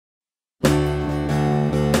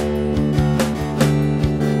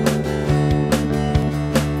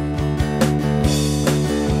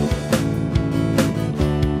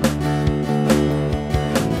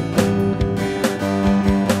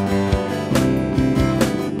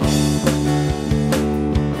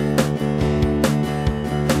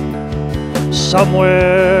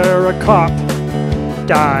Somewhere a cop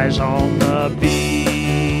dies on the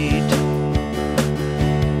beat,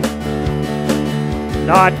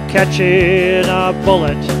 not catching a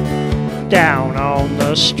bullet down on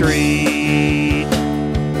the street.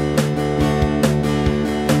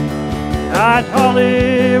 Not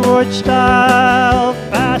Hollywood style,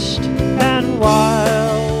 fast and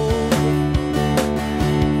wild,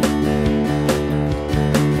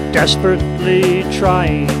 desperately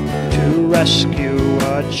trying to rescue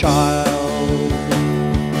a child.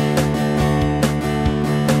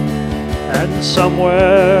 And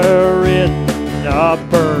somewhere in a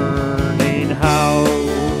burning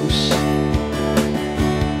house,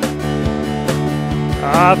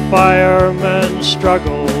 a fireman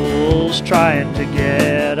struggles trying to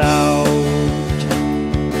get out,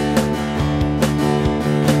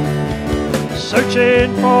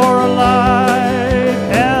 searching for a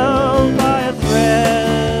life held by a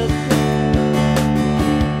thread.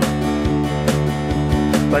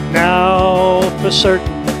 But now for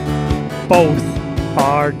certain both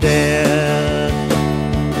are dead.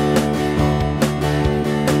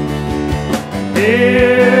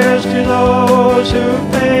 Here's to those who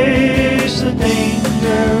face the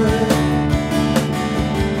danger,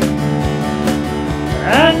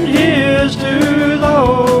 and here's to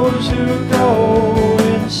those who go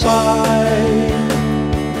inside.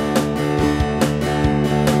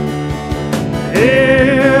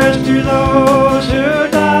 Here's to those who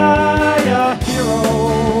die a hero,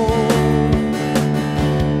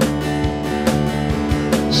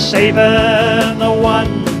 saving the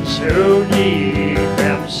ones who need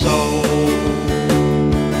them so.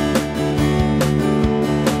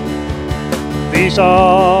 These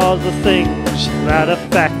are the things that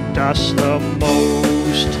affect us the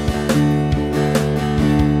most.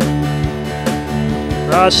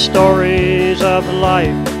 The stories of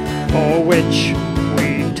life for which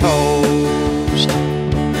we toast,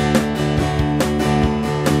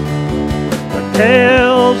 the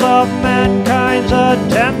tales of mankind's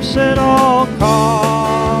attempts at all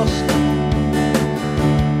cost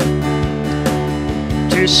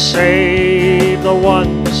to save the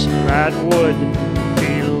ones that would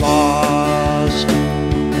be lost.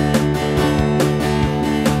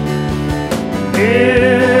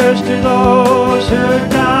 Here's to those who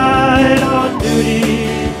died on duty,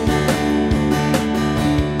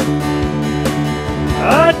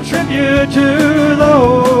 a tribute to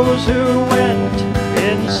those who went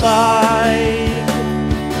inside,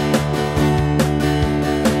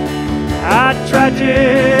 a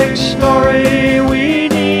tragic story we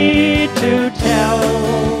need to tell.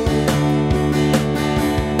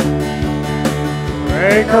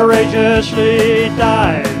 They courageously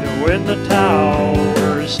died when the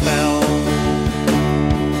towers fell.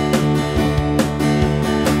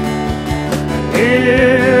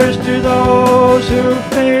 Here's to those who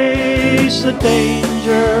face the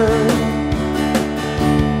danger,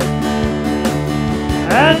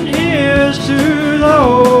 and here's to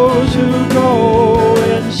those who go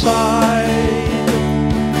inside,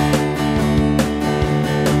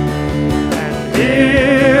 and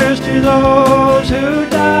here's to those who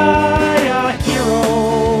die a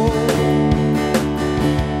hero,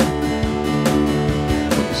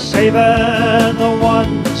 saving the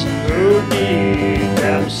ones who need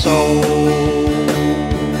them so.